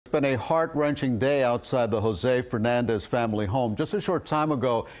Been a heart-wrenching day outside the Jose Fernandez family home. Just a short time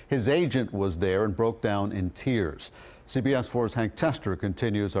ago, his agent was there and broke down in tears. CBS 4's Hank Tester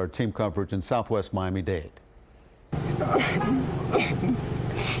continues our team coverage in Southwest Miami-Dade. I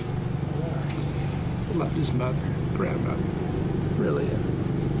loved his mother, grandmother, really.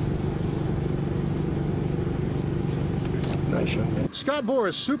 Nice young man. Scott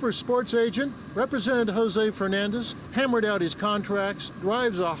Boras, super sports agent, represented Jose Fernandez, hammered out his contracts,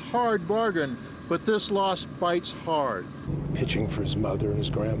 drives a hard bargain, but this loss bites hard. Pitching for his mother and his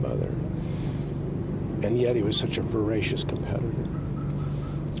grandmother, and yet he was such a voracious competitor.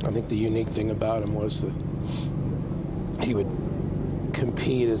 I think the unique thing about him was that he would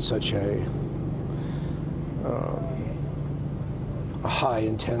compete at such a high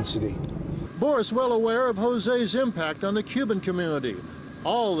intensity. Boras well aware of Jose's impact on the Cuban community,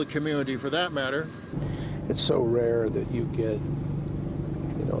 all the community for that matter. It's so rare that you get,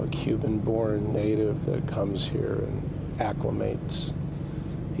 a Cuban-born native that comes here and acclimates.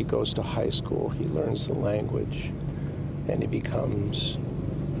 He goes to high school, he learns the language, and he becomes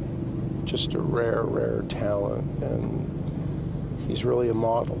just a rare, rare talent. And he's really a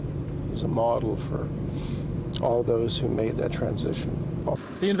model. He's a model for all those who made that transition.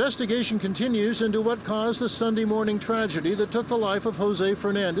 The investigation continues into what caused the Sunday morning tragedy that took the life of Jose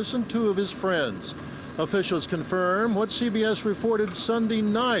Fernandez and two of his friends. Officials confirm what CBS reported Sunday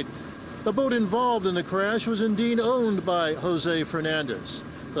night. The boat involved in the crash was indeed owned by Jose Fernandez.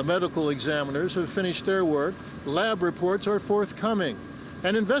 The medical examiners have finished their work. Lab reports are forthcoming.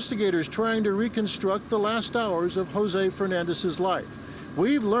 And investigators trying to reconstruct the last hours of Jose Fernandez's life.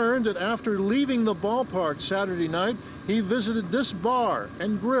 We've learned that after leaving the ballpark Saturday night, he visited this bar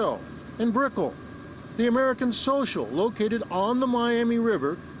and grill in Brickell. The American Social, located on the Miami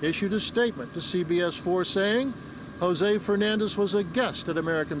River, issued a statement to CBS 4 saying Jose Fernandez was a guest at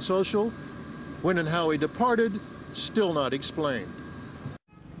American Social. When and how he departed, still not explained.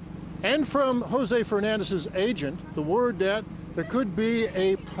 And from Jose Fernandez's agent, the word that there could be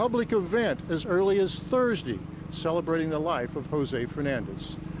a public event as early as Thursday celebrating the life of Jose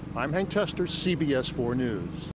Fernandez. I'm Hank Tester, CBS 4 News.